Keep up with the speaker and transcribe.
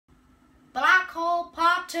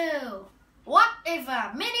2. What if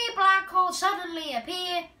a mini black hole suddenly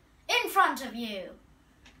appear in front of you?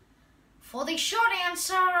 For the short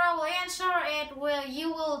answer, I will answer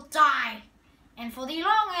you will die. And for the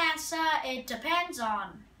long answer, it depends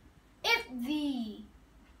on if the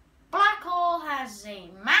black hole has a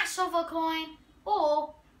mass of a coin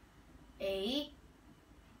or a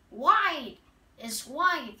wide as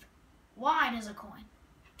a coin.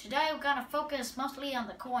 Today we're going to focus mostly on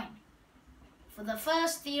the coin. For the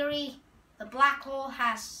first theory, the black hole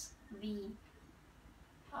has the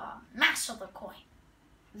mass of a coin.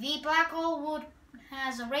 The black hole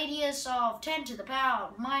has a radius of 10 to the power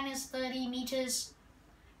of minus 30 meters,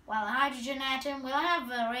 while a hydrogen atom will have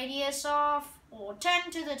a radius of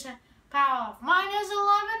 10 to the power of minus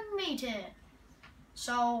 11 meters.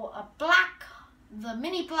 So the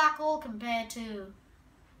mini black hole compared to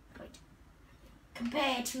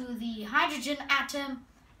the hydrogen atom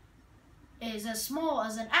is as small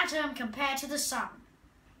as an atom compared to the sun.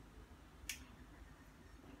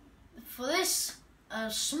 For this, a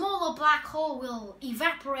smaller black hole will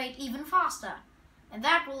evaporate even faster, and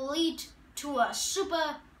that will lead to a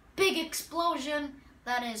super big explosion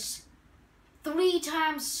that is 3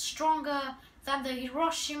 times stronger than the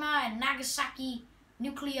Hiroshima and Nagasaki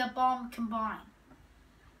nuclear bomb combined.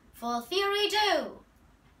 For theory 2,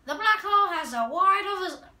 the black hole has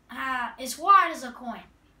is wide as a coin.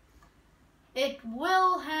 It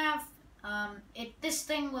will have this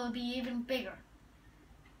thing will be even bigger.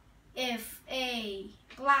 If a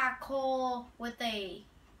black hole with a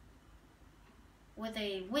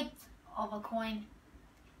width of a coin,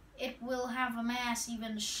 it will have a mass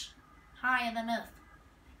even higher than Earth.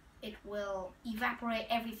 It will evaporate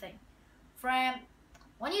everything.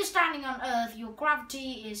 When you're standing on Earth, your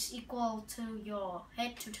gravity is equal to your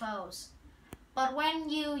head to toes. But when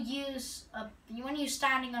you're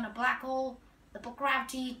standing on a black hole, the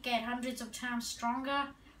gravity get hundreds of times stronger,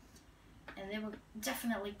 and they will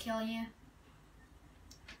definitely kill you.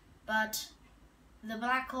 But the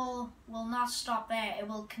black hole will not stop there. It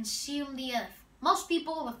will consume the Earth. Most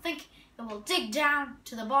people will think it will dig down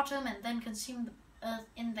to the bottom and then consume the Earth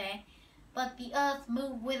in there, but the Earth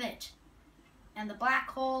moves with it, and the black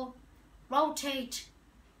hole rotate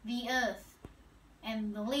the Earth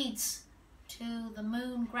and leads to the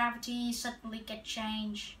moon. Gravity suddenly get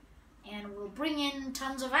changed and will bring in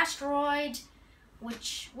tons of asteroids,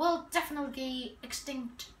 which will definitely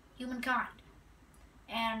extinct humankind.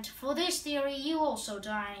 And for this theory, you also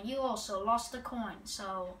die, and you also lost the coin.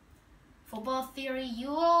 So for both theory, you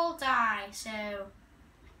all die. So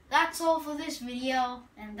that's all for this video,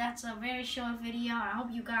 and that's a very short video. I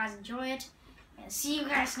hope you guys enjoy it, and see you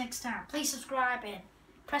guys next time. Please subscribe and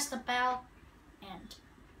press the bell and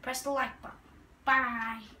press the like button.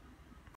 Bye.